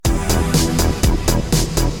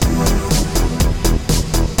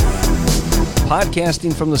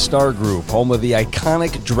Podcasting from the Star Group, home of the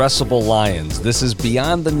iconic dressable lions. This is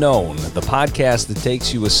Beyond the Known, the podcast that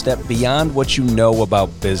takes you a step beyond what you know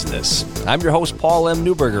about business. I'm your host, Paul M.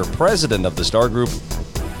 Newberger, president of the Star Group.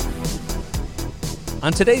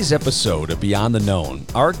 On today's episode of Beyond the Known,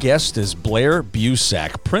 our guest is Blair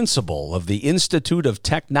Busak, principal of the Institute of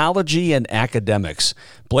Technology and Academics.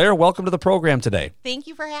 Blair, welcome to the program today. Thank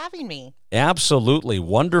you for having me. Absolutely.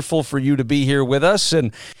 Wonderful for you to be here with us.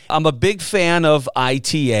 And I'm a big fan of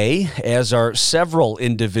ITA, as are several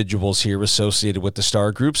individuals here associated with the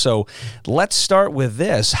Star Group. So let's start with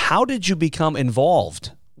this. How did you become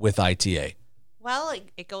involved with ITA? Well,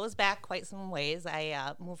 it goes back quite some ways.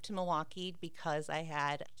 I moved to Milwaukee because I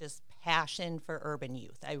had just passion for urban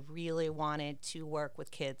youth. I really wanted to work with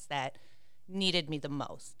kids that needed me the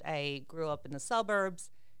most. I grew up in the suburbs,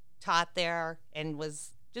 taught there, and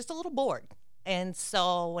was just a little bored. And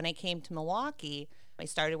so when I came to Milwaukee, I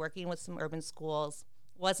started working with some urban schools.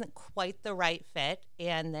 Wasn't quite the right fit,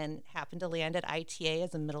 and then happened to land at ITA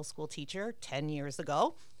as a middle school teacher 10 years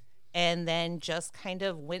ago. And then just kind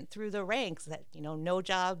of went through the ranks that, no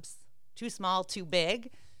jobs too small, too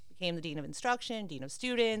big. Became the dean of instruction, dean of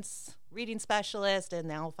students, reading specialist, and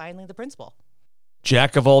now finally the principal.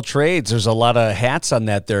 Jack of all trades. There's a lot of hats on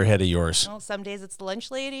that there head of yours. Well, some days it's the lunch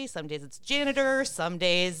lady, some days it's janitor, some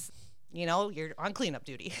days, you're on cleanup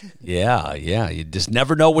duty. Yeah. You just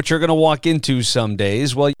never know what you're going to walk into some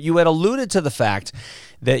days. Well, you had alluded to the fact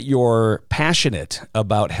that you're passionate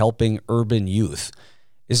about helping urban youth.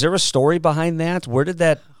 Is there a story behind that? Where did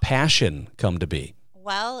that passion come to be?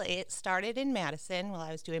 Well, it started in Madison while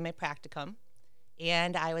I was doing my practicum,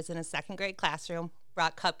 and I was in a second grade classroom,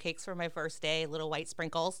 brought cupcakes for my first day, little white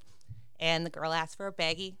sprinkles, and the girl asked for a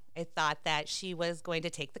baggie. I thought that she was going to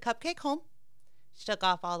take the cupcake home. She took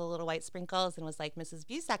off all the little white sprinkles and was like, "Mrs.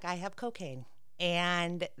 Busak, I have cocaine."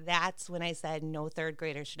 And that's when I said, no third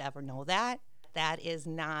grader should ever know that. That is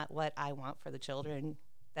not what I want for the children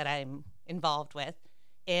that I'm involved with.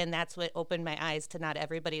 And that's what opened my eyes to not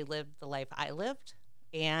everybody lived the life I lived,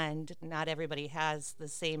 and not everybody has the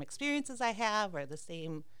same experiences I have or the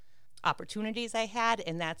same opportunities I had.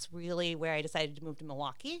 And that's really where I decided to move to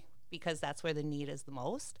Milwaukee, because that's where the need is the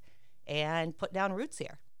most, and put down roots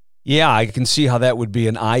here. Yeah, I can see how that would be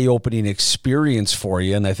an eye-opening experience for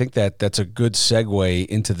you, and I think that's a good segue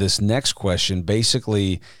into this next question.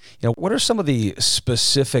 Basically, what are some of the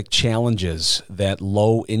specific challenges that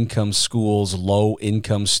low-income schools,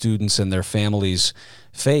 low-income students, and their families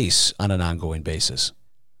face on an ongoing basis?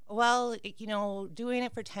 Well, doing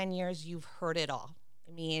it for 10 years, you've heard it all.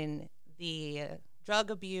 I mean, the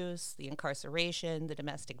drug abuse, the incarceration, the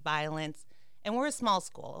domestic violence. And we're a small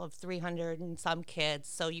school of 300 and some kids,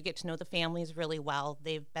 so you get to know the families really well.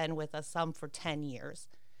 They've been with us some for 10 years.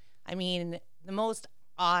 I mean, the most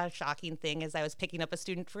shocking thing is I was picking up a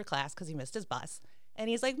student for class because he missed his bus. And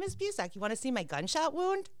he's like, "Miss Busak, you want to see my gunshot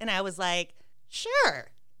wound?" And I was like,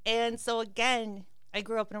 "Sure." And so again, I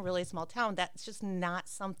grew up in a really small town. That's just not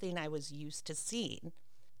something I was used to seeing.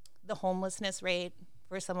 The homelessness rate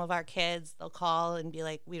for some of our kids, they'll call and be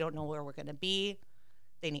like, "We don't know where we're going to be."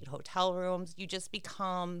 They need hotel rooms. You just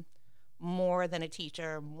become more than a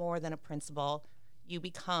teacher, more than a principal. You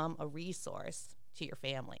become a resource to your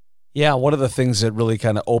family. Yeah, one of the things that really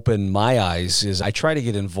kind of opened my eyes is I try to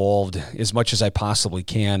get involved as much as I possibly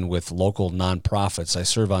can with local nonprofits. I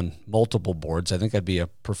serve on multiple boards. I think I'd be a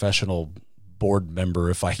professional board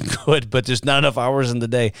member if I could, but there's not enough hours in the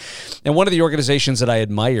day. And one of the organizations that I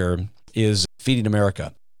admire is Feeding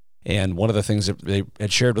America. And one of the things that they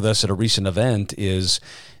had shared with us at a recent event is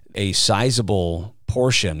a sizable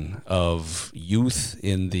portion of youth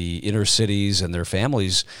in the inner cities and their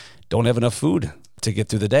families don't have enough food to get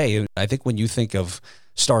through the day. And I think when you think of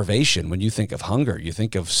starvation, when you think of hunger, you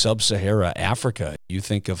think of sub-Sahara Africa, you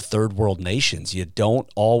think of third world nations, you don't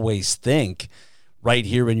always think right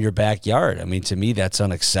here in your backyard. I mean, to me, that's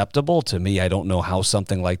unacceptable. To me, I don't know how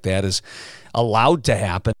something like that is allowed to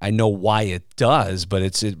happen. I know why it does, but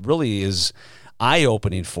it really is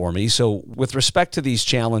eye-opening for me. So with respect to these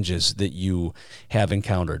challenges that you have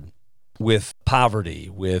encountered with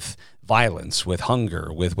poverty, with violence, with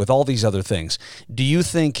hunger, with all these other things, do you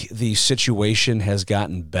think the situation has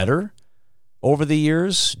gotten better over the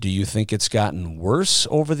years? Do you think it's gotten worse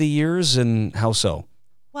over the years, and how so?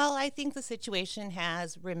 Well, I think the situation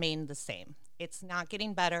has remained the same. It's not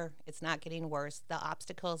getting better. It's not getting worse. The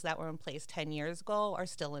obstacles that were in place 10 years ago are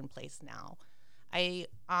still in place now. I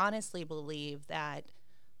honestly believe that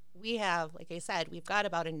we have, like I said, we've got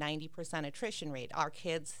about a 90% attrition rate. Our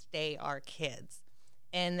kids stay our kids.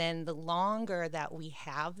 And then the longer that we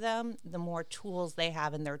have them, the more tools they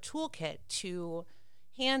have in their toolkit to,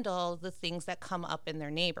 handle the things that come up in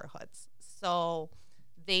their neighborhoods. So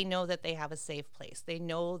they know that they have a safe place. They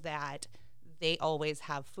know that they always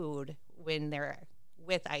have food when they're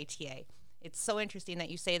with ITA. It's so interesting that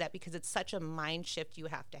you say that because it's such a mind shift you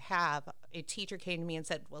have to have. A teacher came to me and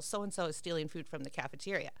said, well, so-and-so is stealing food from the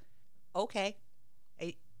cafeteria. Okay.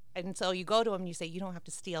 And so you go to them and you say, you don't have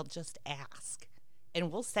to steal, just ask,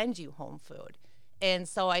 and we'll send you home food. And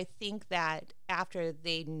so I think that after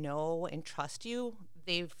they know and trust you,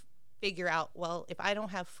 they figure out, well, if I don't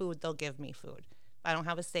have food, they'll give me food. If I don't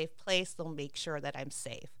have a safe place, they'll make sure that I'm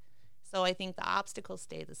safe. So I think the obstacles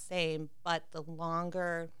stay the same, but the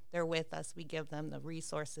longer they're with us, we give them the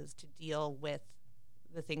resources to deal with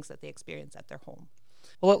the things that they experience at their home.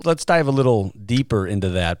 Well, let's dive a little deeper into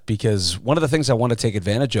that, because one of the things I want to take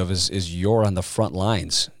advantage of is you're on the front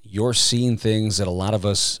lines. You're seeing things that a lot of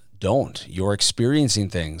us don't. You're experiencing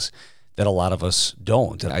things that a lot of us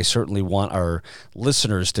don't. And I certainly want our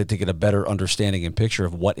listeners to get a better understanding and picture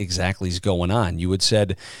of what exactly is going on. You had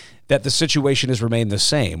said that the situation has remained the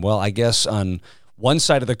same. Well, I guess on one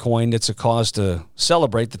side of the coin, it's a cause to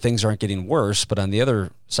celebrate that things aren't getting worse. But on the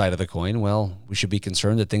other side of the coin, well, we should be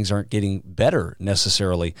concerned that things aren't getting better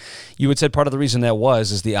necessarily. You had said part of the reason that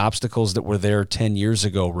is the obstacles that were there 10 years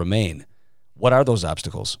ago remain. What are those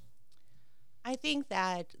obstacles? I think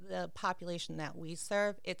that the population that we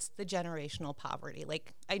serve, it's the generational poverty.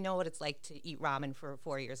 Like, I know what it's like to eat ramen for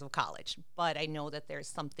 4 years of college, but I know that there's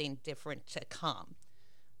something different to come.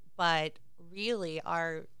 But really,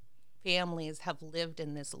 our families have lived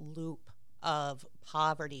in this loop of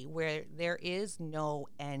poverty where there is no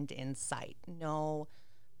end in sight, no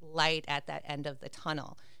light at that end of the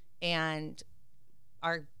tunnel. And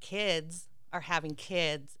our kids are having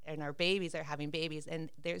kids and our babies are having babies,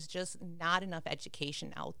 and there's just not enough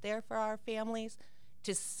education out there for our families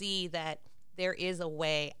to see that there is a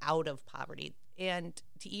way out of poverty and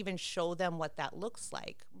to even show them what that looks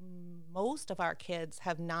like. Most of our kids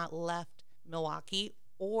have not left Milwaukee,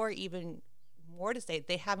 or even more to say,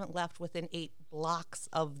 they haven't left within 8 blocks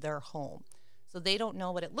of their home. So they don't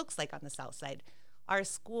know what it looks like on the south side. Our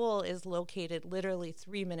school is located literally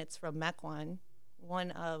 3 minutes from Mequon,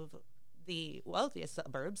 one of the wealthiest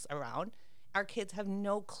suburbs around. Our kids have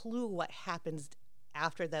no clue what happens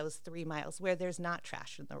after those 3 miles, where there's not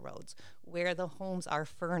trash in the roads, where the homes are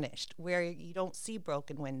furnished, where you don't see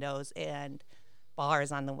broken windows and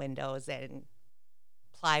bars on the windows and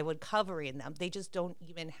plywood covering them. They just don't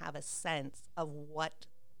even have a sense of what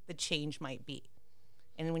the change might be.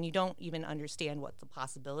 And when you don't even understand what the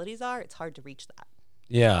possibilities are, it's hard to reach that.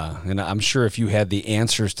 Yeah, and I'm sure if you had the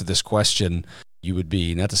answers to this question, you would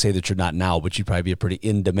be, not to say that you're not now, but you'd probably be a pretty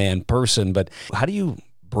in-demand person. But how do you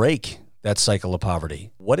break that cycle of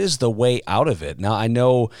poverty? What is the way out of it? Now, I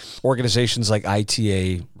know organizations like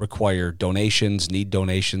ITA require donations, need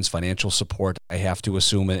donations, financial support, I have to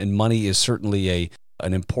assume, and money is certainly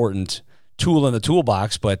an important tool in the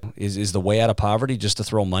toolbox, but is the way out of poverty just to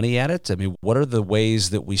throw money at it? I mean, what are the ways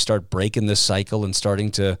that we start breaking this cycle and starting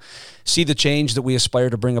to see the change that we aspire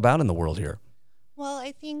to bring about in the world here? Well,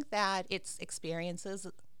 I think that it's experiences.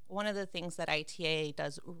 One of the things that ITA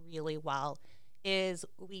does really well is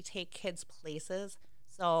we take kids places.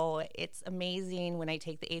 So it's amazing when I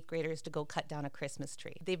take the 8th graders to go cut down a Christmas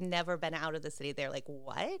tree. They've never been out of the city. They're like,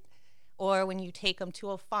 what? Or when you take them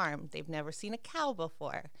to a farm, they've never seen a cow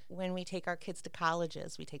before. When we take our kids to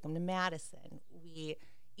colleges, we take them to Madison.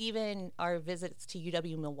 Even our visits to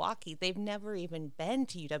UW-Milwaukee, they've never even been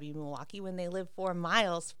to UW-Milwaukee when they live 4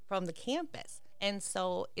 miles from the campus. And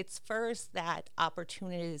so it's first that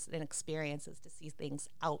opportunities and experiences to see things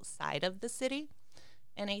outside of the city.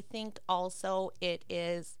 And I think also it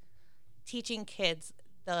is teaching kids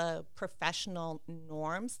the professional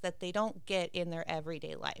norms that they don't get in their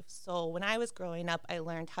everyday life. So when I was growing up, I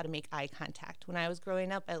learned how to make eye contact. When I was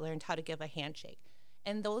growing up, I learned how to give a handshake.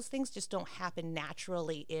 And those things just don't happen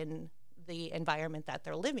naturally in the environment that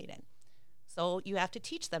they're living in. So you have to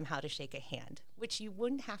teach them how to shake a hand, which you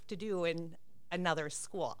wouldn't have to do in another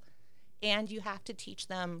school. And you have to teach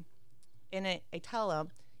them, I tell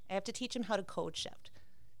them, I have to teach them how to code shift.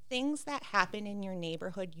 Things that happen in your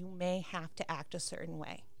neighborhood, you may have to act a certain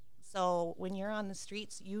way. So when you're on the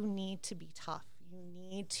streets, you need to be tough. You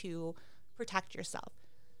need to protect yourself.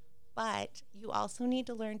 But you also need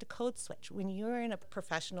to learn to code switch. When you're in a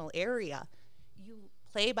professional area, you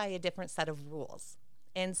play by a different set of rules.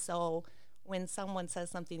 And so when someone says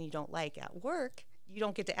something you don't like at work, you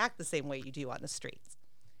don't get to act the same way you do on the streets.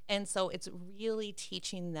 And so it's really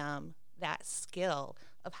teaching them that skill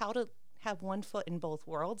of how to have one foot in both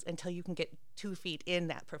worlds until you can get 2 feet in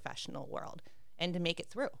that professional world and to make it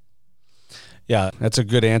through. Yeah, that's a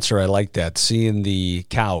good answer. I like that. Seeing the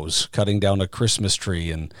cows cutting down a Christmas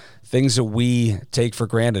tree and things that we take for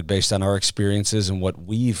granted based on our experiences and what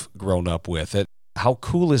we've grown up with. How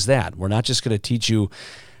cool is that? We're not just going to teach you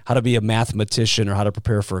how to be a mathematician or how to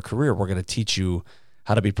prepare for a career. We're going to teach you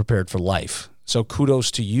how to be prepared for life. So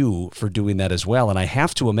kudos to you for doing that as well. And I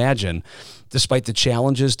have to imagine, despite the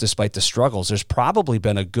challenges, despite the struggles, there's probably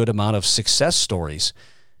been a good amount of success stories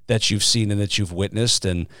that you've seen and that you've witnessed,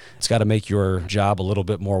 and it's got to make your job a little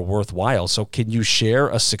bit more worthwhile. So can you share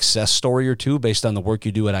a success story or two based on the work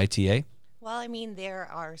you do at ITA? Well, I mean, there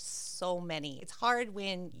are so many. It's hard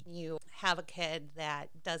when you have a kid that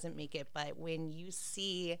doesn't make it, but when you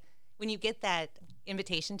get that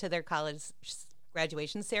invitation to their college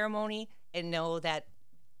graduation ceremony and know that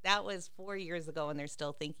that was 4 years ago and they're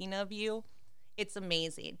still thinking of you, it's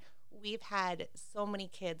amazing. We've had so many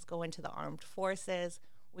kids go into the armed forces.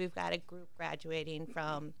 We've got a group graduating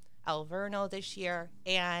from Alverno this year,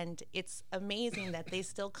 and it's amazing that they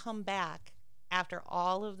still come back after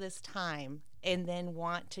all of this time and then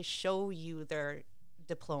want to show you their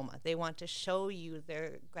diploma. They want to show you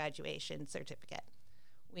their graduation certificate.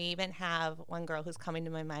 We even have one girl who's coming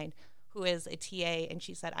to my mind who is a TA, and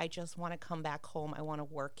she said, I just want to come back home. I want to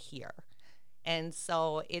work here. And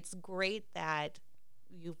so it's great that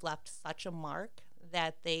you've left such a mark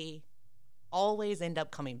that they always end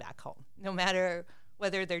up coming back home. No matter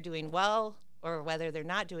whether they're doing well or whether they're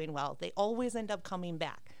not doing well, they always end up coming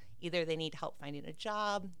back. Either they need help finding a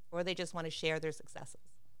job or they just want to share their successes.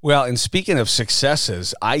 Well, and speaking of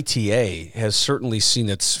successes, ITA has certainly seen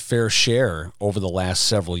its fair share over the last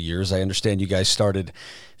several years. I understand you guys started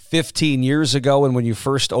 15 years ago, and when you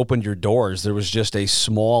first opened your doors, there was just a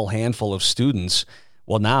small handful of students.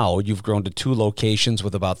 Well, now you've grown to 2 locations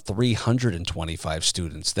with about 325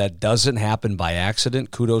 students. That doesn't happen by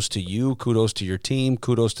accident. Kudos to you. Kudos to your team.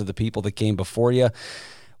 Kudos to the people that came before you.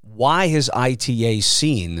 Why has ITA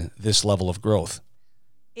seen this level of growth?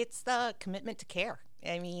 It's the commitment to care.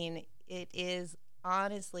 I mean, it is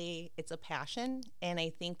honestly, it's a passion, and I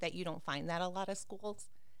think that you don't find that a lot of schools.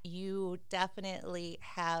 You definitely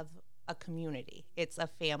have a community. It's a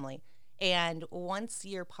family. And once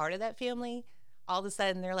you're part of that family, all of a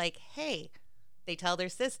sudden they're like, hey, they tell their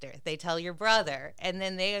sister, they tell your brother, and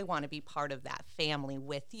then they want to be part of that family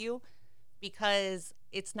with you, because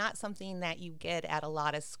it's not something that you get at a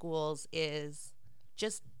lot of schools is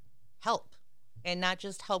just help, and not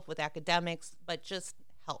just help with academics, but just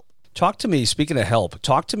help. Talk to me, speaking of help,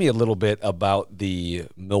 talk to me a little bit about the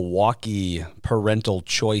Milwaukee Parental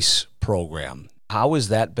Choice Program. How has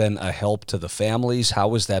that been a help to the families?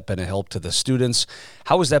 How has that been a help to the students?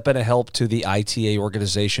 How has that been a help to the ITA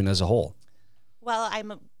organization as a whole? Well,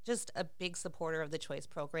 I'm just a big supporter of the Choice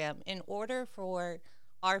Program. In order for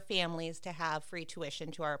our families to have free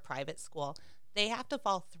tuition to our private school, they have to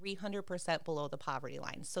fall 300% below the poverty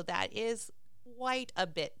line. So that is quite a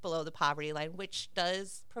bit below the poverty line, which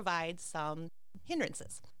does provide some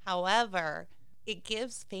hindrances. However, it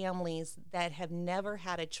gives families that have never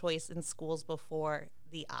had a choice in schools before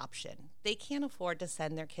the option. They can't afford to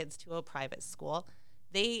send their kids to a private school.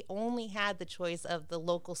 They only had the choice of the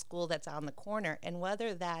local school that's on the corner, and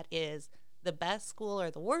whether that is the best school or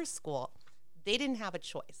the worst school, they didn't have a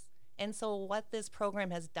choice. And so what this program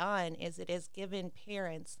has done is it has given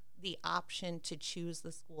parents the option to choose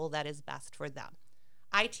the school that is best for them.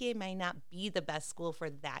 ITA may not be the best school for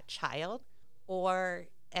that child, or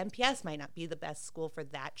MPS might not be the best school for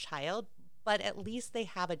that child, but at least they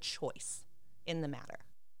have a choice in the matter.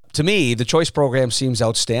 To me, the Choice Program seems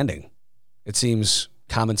outstanding. It seems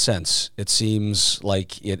common sense. It seems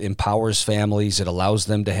like it empowers families. It allows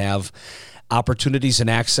them to have opportunities and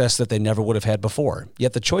access that they never would have had before.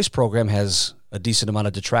 Yet the Choice Program has a decent amount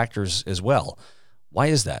of detractors as well. Why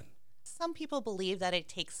is that? Some people believe that it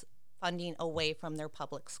takes funding away from their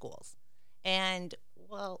public schools. And,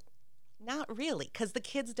 well, not really, because the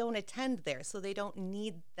kids don't attend there, so they don't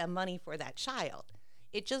need the money for that child.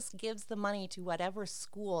 It just gives the money to whatever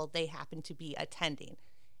school they happen to be attending.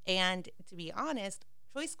 And to be honest,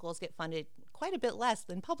 choice schools get funded quite a bit less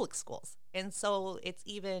than public schools. And so it's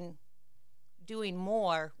even doing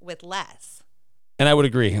more with less. And I would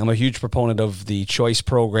agree. I'm a huge proponent of the Choice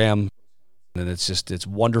Program. And it's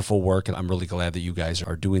wonderful work, and I'm really glad that you guys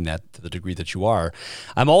are doing that to the degree that you are.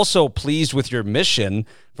 I'm also pleased with your mission,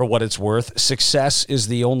 for what it's worth. Success is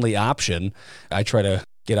the only option. I try to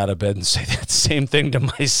get out of bed and say that same thing to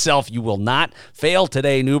myself. You will not fail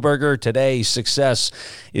today, Newberger. Today, success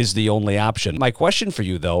is the only option. My question for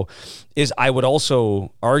you, though, is I would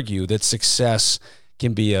also argue that success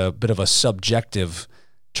can be a bit of a subjective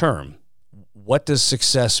term. What does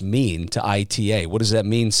success mean to ITA? What does that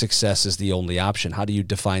mean, success is the only option? How do you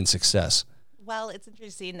define success? Well, it's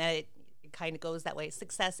interesting that it kind of goes that way.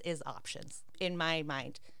 Success is options in my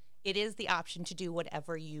mind. It is the option to do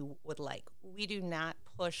whatever you would like. We do not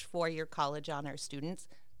push four-year college on our students.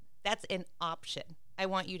 That's an option. I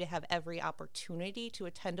want you to have every opportunity to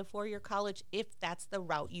attend a four-year college if that's the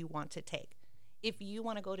route you want to take. If you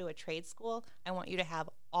want to go to a trade school, I want you to have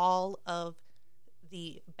all of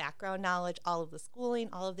the background knowledge, all of the schooling,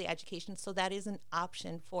 all of the education, so that is an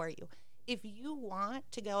option for you. If you want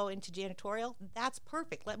to go into janitorial, that's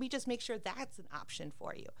perfect. Let me just make sure that's an option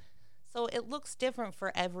for you. So it looks different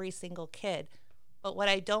for every single kid. But what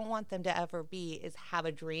I don't want them to ever be is have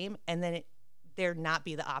a dream and then there not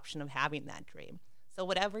be the option of having that dream. So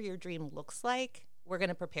whatever your dream looks like, we're going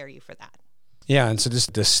to prepare you for that. Yeah, and so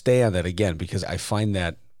just to stay on that again, because I find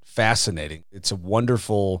that fascinating. It's a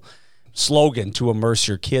wonderful slogan to immerse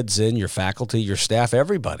your kids in, your faculty, your staff,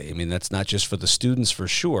 everybody. I mean, that's not just for the students for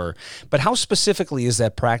sure, but how specifically is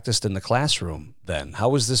that practiced in the classroom then?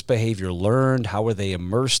 How is this behavior learned? How are they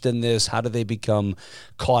immersed in this? How do they become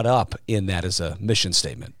caught up in that as a mission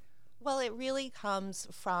statement? Well, it really comes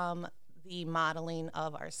from the modeling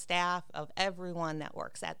of our staff, of everyone that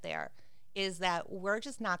works at there, is that we're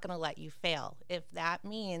just not going to let you fail. If that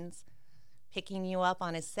means picking you up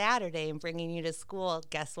on a Saturday and bringing you to school,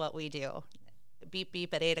 guess what we do? Beep,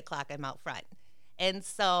 beep, at 8 o'clock, I'm out front. And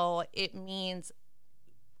so it means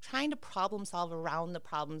trying to problem solve around the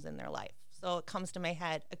problems in their life. So it comes to my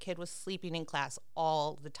head, a kid was sleeping in class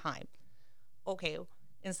all the time. Okay,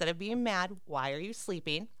 instead of being mad, why are you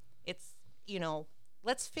sleeping? It's,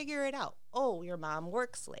 let's figure it out. Oh, your mom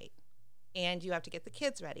works late and you have to get the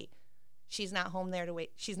kids ready. She's not home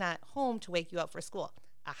to wake you up for school.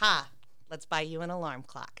 Aha. Let's buy you an alarm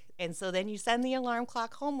clock. And so then you send the alarm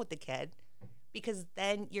clock home with the kid because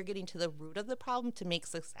then you're getting to the root of the problem to make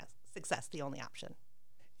success the only option.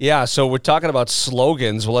 Yeah, so we're talking about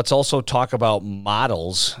slogans. Well, let's also talk about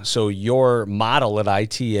models. So your model at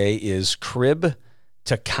ITA is crib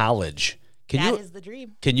to college. That is the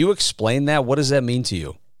dream. Can you explain that? What does that mean to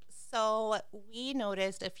you? So we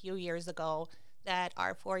noticed a few years ago that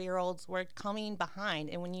our 4-year-olds were coming behind.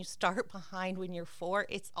 And when you start behind when you're 4,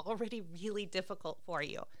 it's already really difficult for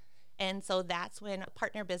you. And so that's when a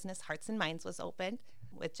partner business, Hearts and Minds, was opened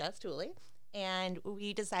with Jess Tooley. And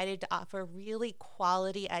we decided to offer really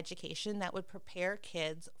quality education that would prepare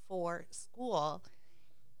kids for school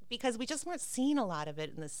because we just weren't seeing a lot of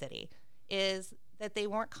it in the city, is that they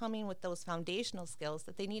weren't coming with those foundational skills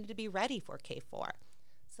that they needed to be ready for K-4.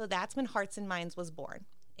 So that's when Hearts and Minds was born.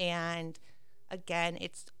 And again,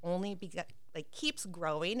 it's only keeps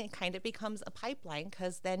growing. It kind of becomes a pipeline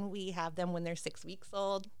because then we have them when they're 6 weeks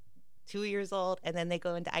old, 2 years old, and then they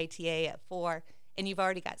go into ITA at 4. And you've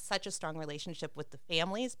already got such a strong relationship with the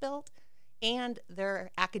families built, and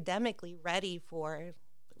they're academically ready for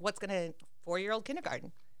 4-year-old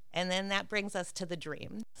kindergarten. And then that brings us to the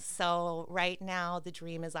dream. So right now, the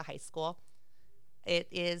dream is a high school. It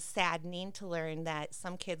is saddening to learn that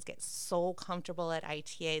some kids get so comfortable at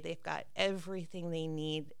ITA. They've got everything they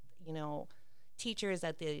need, teachers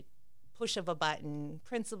at the push of a button,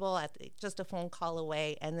 principal at just a phone call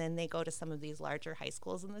away, and then they go to some of these larger high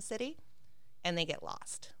schools in the city, and they get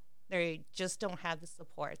lost. They just don't have the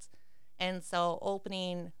supports. And so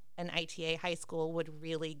opening an ITA high school would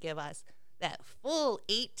really give us that full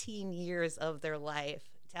 18 years of their life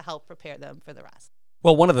to help prepare them for the rest.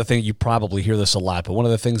 Well, one of the things, you probably hear this a lot, but one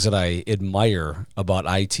of the things that I admire about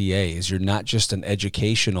ITA is you're not just an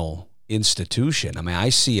educational institution. I mean, I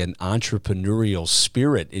see an entrepreneurial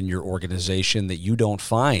spirit in your organization that you don't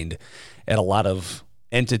find at a lot of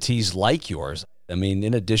entities like yours. I mean,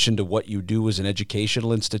 in addition to what you do as an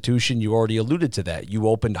educational institution, you already alluded to that. You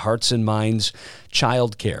opened Hearts and Minds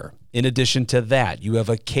Childcare. In addition to that, you have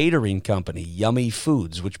a catering company, Yummy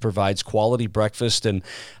Foods, which provides quality breakfast and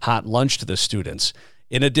hot lunch to the students.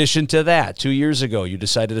 In addition to that, 2 years ago, you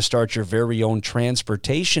decided to start your very own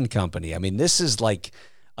transportation company. I mean, this is like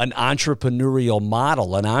an entrepreneurial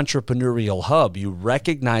model, an entrepreneurial hub. You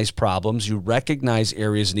recognize problems, you recognize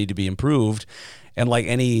areas that need to be improved, and like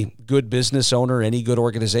any good business owner, any good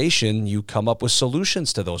organization, you come up with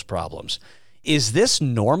solutions to those problems. Is this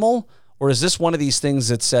normal, or is this one of these things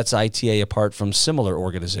that sets ITA apart from similar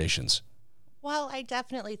organizations? Well, I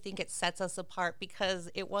definitely think it sets us apart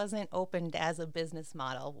because it wasn't opened as a business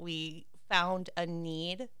model. We found a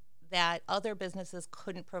need that other businesses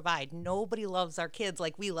couldn't provide. Nobody loves our kids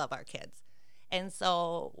like we love our kids. And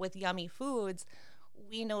so with Yummy Foods,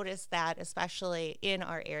 we noticed that especially in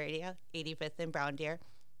our area, 85th and Brown Deer,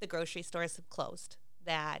 the grocery stores have closed,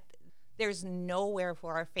 that there's nowhere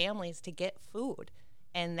for our families to get food.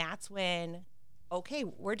 And that's when, okay,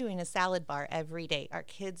 we're doing a salad bar every day. Our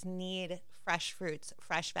kids need fresh fruits,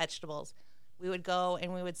 fresh vegetables. We would go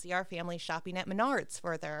and we would see our family shopping at Menards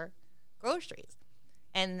for their groceries.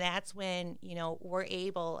 And that's when, we're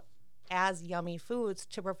able, as Yummy Foods,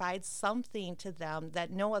 to provide something to them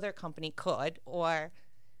that no other company could, or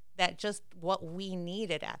that just what we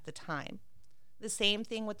needed at the time. The same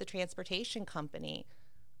thing with the transportation company.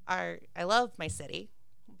 I love my city,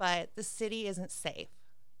 but the city isn't safe.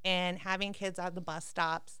 And having kids on the bus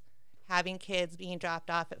stops, having kids being dropped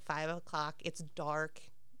off at 5 o'clock, it's dark.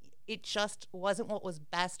 It just wasn't what was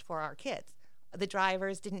best for our kids. The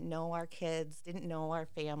drivers didn't know our kids, didn't know our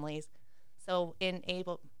families. So being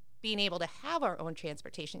able to have our own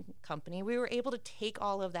transportation company, we were able to take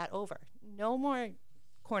all of that over. No more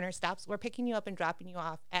corner stops. We're picking you up and dropping you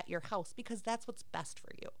off at your house because that's what's best for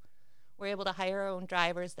you. We're able to hire our own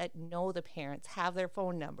drivers that know the parents, have their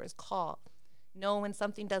phone numbers, call, know when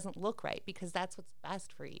something doesn't look right, because that's what's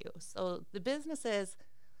best for you. So the businesses,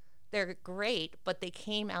 they're great, but they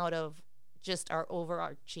came out of just our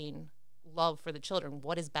overarching love for the children.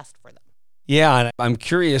 What is best for them? Yeah, and I'm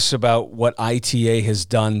curious about what ITA has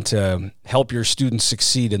done to help your students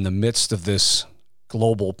succeed in the midst of this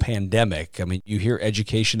global pandemic. I mean, you hear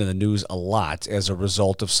education in the news a lot as a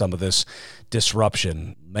result of some of this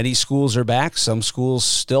disruption. Many schools are back. Some schools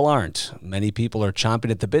still aren't. Many people are chomping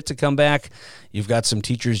at the bit to come back. You've got some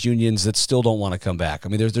teachers' unions that still don't want to come back. I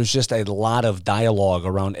mean, there's just a lot of dialogue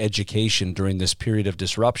around education during this period of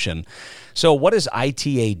disruption. So what has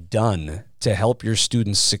ITA done to help your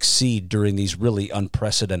students succeed during these really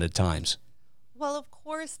unprecedented times? Well, of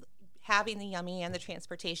course, having the Yummy and the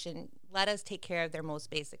transportation let us take care of their most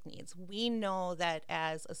basic needs. We know that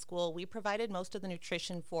as a school, we provided most of the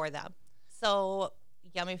nutrition for them. So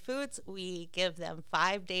Yummy Foods, we give them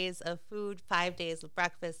 5 days of food, 5 days of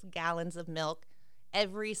breakfast, gallons of milk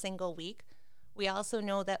every single week. We also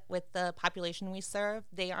know that with the population we serve,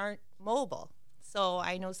 they aren't mobile. So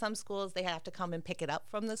I know some schools, they have to come and pick it up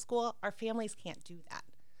from the school. Our families can't do that.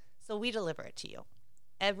 So we deliver it to you.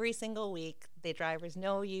 Every single week, the drivers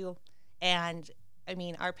know you. And I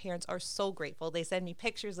mean, our parents are so grateful. They send me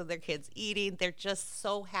pictures of their kids eating. They're just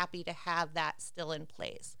so happy to have that still in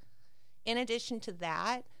place. In addition to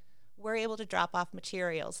that, we're able to drop off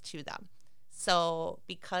materials to them. So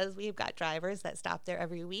because we've got drivers that stop there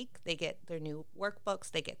every week, they get their new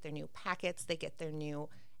workbooks, they get their new packets, they get their new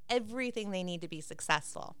everything they need to be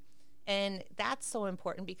successful. And that's so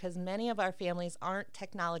important because many of our families aren't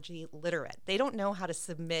technology literate. They don't know how to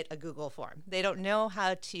submit a Google form. They don't know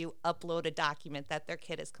how to upload a document that their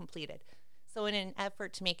kid has completed. So in an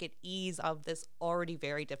effort to make it ease of this already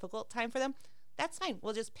very difficult time for them, that's fine.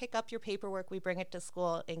 We'll just pick up your paperwork, we bring it to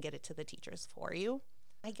school and get it to the teachers for you.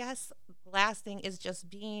 I guess the last thing is just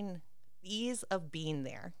ease of being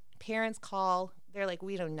there. Parents call, they're like,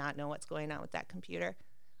 we do not know what's going on with that computer.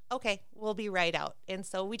 Okay, we'll be right out. And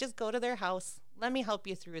so we just go to their house. Let me help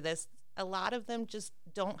you through this. A lot of them just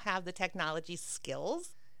don't have the technology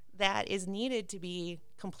skills that is needed to be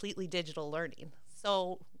completely digital learning.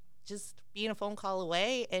 So just being a phone call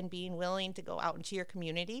away and being willing to go out into your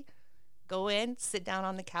community, go in, sit down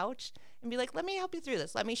on the couch and be like, let me help you through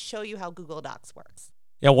this. Let me show you how Google Docs works.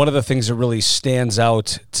 Yeah, one of the things that really stands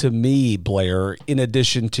out to me, Blair, in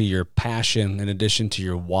addition to your passion, in addition to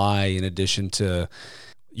your why, in addition to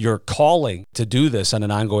your calling to do this on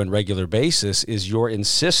an ongoing regular basis, is your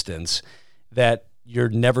insistence that you're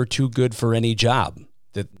never too good for any job,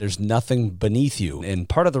 that there's nothing beneath you. And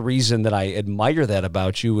part of the reason that I admire that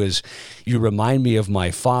about you is you remind me of my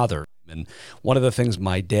father. And one of the things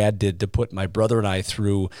my dad did to put my brother and I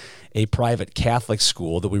through a private Catholic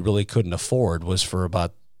school that we really couldn't afford was for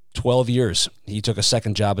about 12 years. He took a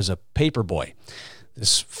second job as a paper boy.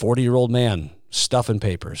 This 40-year-old man stuffing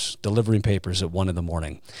papers, delivering papers at 1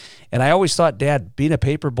 a.m. And I always thought, Dad, being a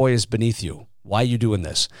paper boy is beneath you. Why are you doing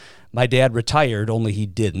this? My dad retired, only he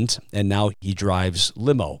didn't, and now he drives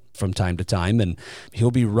limo from time to time, and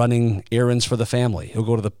he'll be running errands for the family. He'll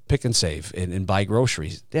go to the Pick and Save and buy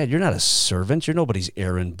groceries. Dad, you're not a servant. You're nobody's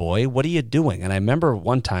errand boy. What are you doing? And I remember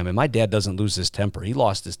one time, and my dad doesn't lose his temper. He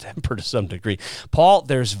lost his temper to some degree. Paul,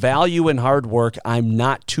 there's value in hard work. I'm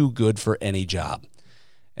not too good for any job.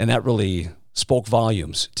 And that really spoke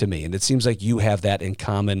volumes to me. And it seems like you have that in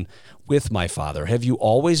common with my father. Have you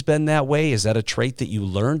always been that way? Is that a trait that you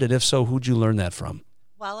learned? And if so, who'd you learn that from?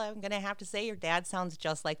 Well, I'm going to have to say your dad sounds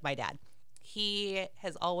just like my dad. He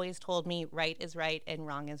has always told me right is right and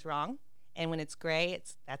wrong is wrong. And when it's gray,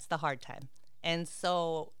 that's the hard time. And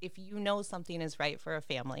so if you know something is right for a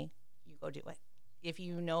family, you go do it. If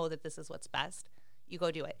you know that this is what's best, you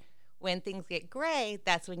go do it. When things get gray,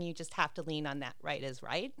 that's when you just have to lean on that right is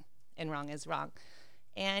right and wrong is wrong.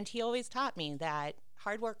 And he always taught me that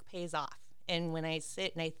hard work pays off. And when I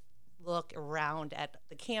sit and I look around at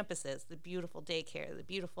the campuses, the beautiful daycare, the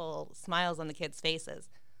beautiful smiles on the kids' faces,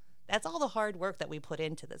 that's all the hard work that we put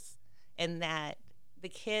into this. And that the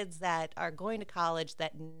kids that are going to college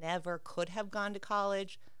that never could have gone to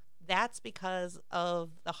college, that's because of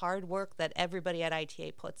the hard work that everybody at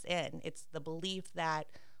ITA puts in. It's the belief that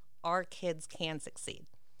our kids can succeed.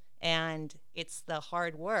 And it's the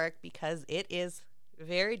hard work because it is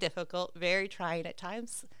very difficult, very trying at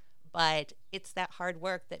times, but it's that hard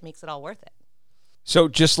work that makes it all worth it. So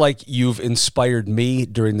just like you've inspired me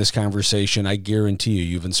during this conversation, I guarantee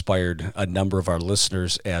you've inspired a number of our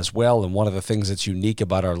listeners as well. And one of the things that's unique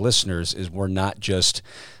about our listeners is we're not just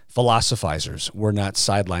philosophizers. We're not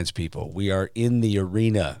sidelines people. We are in the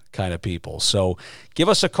arena kind of people. So give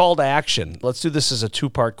us a call to action. Let's do this as a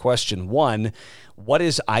two-part question. One, what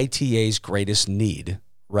is ITA's greatest need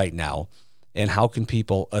right now, and how can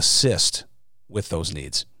people assist with those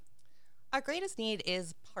needs? Our greatest need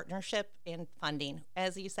is partnership and funding.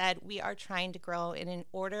 As you said, we are trying to grow, and in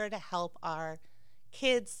order to help our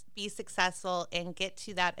kids be successful and get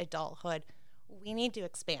to that adulthood, we need to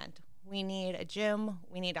expand. We need a gym,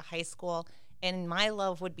 we need a high school, and my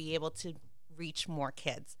love would be able to reach more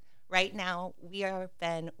kids. Right now, we have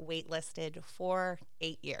been waitlisted for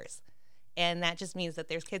 8 years, and that just means that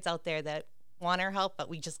there's kids out there that want our help, but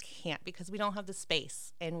we just can't because we don't have the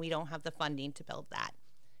space and we don't have the funding to build that.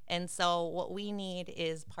 And so what we need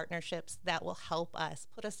is partnerships that will help us,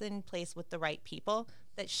 put us in place with the right people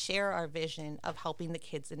that share our vision of helping the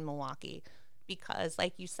kids in Milwaukee. Because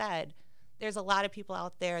like you said, there's a lot of people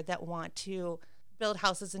out there that want to build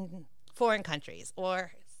houses in foreign countries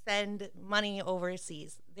or send money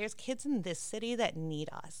overseas. There's kids in this city that need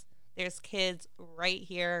us. There's kids right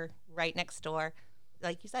here, right next door,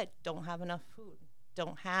 like you said, don't have enough food,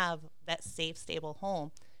 don't have that safe, stable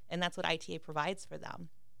home. And that's what ITA provides for them.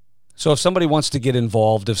 So if somebody wants to get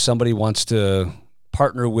involved, if somebody wants to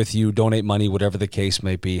partner with you, donate money, whatever the case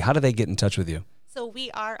may be, how do they get in touch with you? So we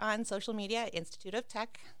are on social media, Institute of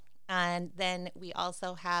Tech. And then we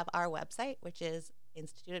also have our website, which is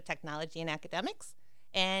Institute of Technology and Academics.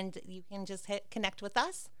 And you can just connect with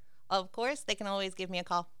us. Of course, they can always give me a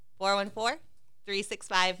call,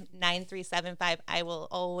 414-365-9375. I will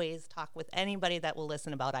always talk with anybody that will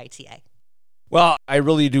listen about ITA. Well, I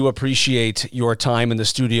really do appreciate your time in the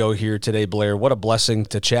studio here today, Blair. What a blessing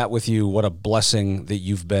to chat with you. What a blessing that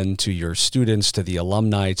you've been to your students, to the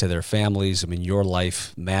alumni, to their families. I mean, your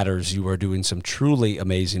life matters. You are doing some truly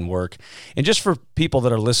amazing work. And just for people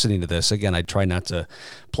that are listening to this, again, I try not to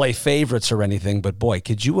play favorites or anything, but boy,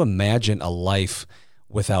 could you imagine a life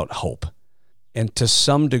without hope? And to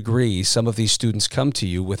some degree, some of these students come to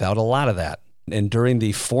you without a lot of that. And during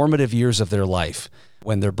the formative years of their life,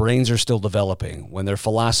 when their brains are still developing, when their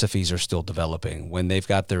philosophies are still developing, when they've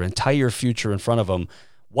got their entire future in front of them,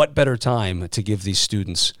 what better time to give these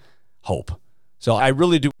students hope? So I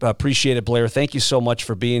really do appreciate it, Blair. Thank you so much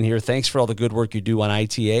for being here. Thanks for all the good work you do on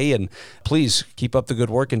ITA, and please keep up the good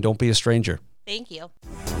work and don't be a stranger. Thank you.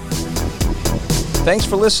 Thanks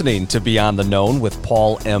for listening to Beyond the Known with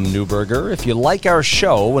Paul M. Newberger. If you like our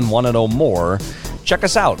show and want to know more, check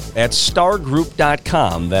us out at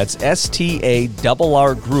stargroup.com. That's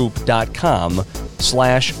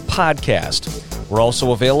STARgroup.com/podcast. We're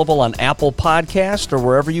also available on Apple Podcast or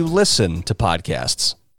wherever you listen to podcasts.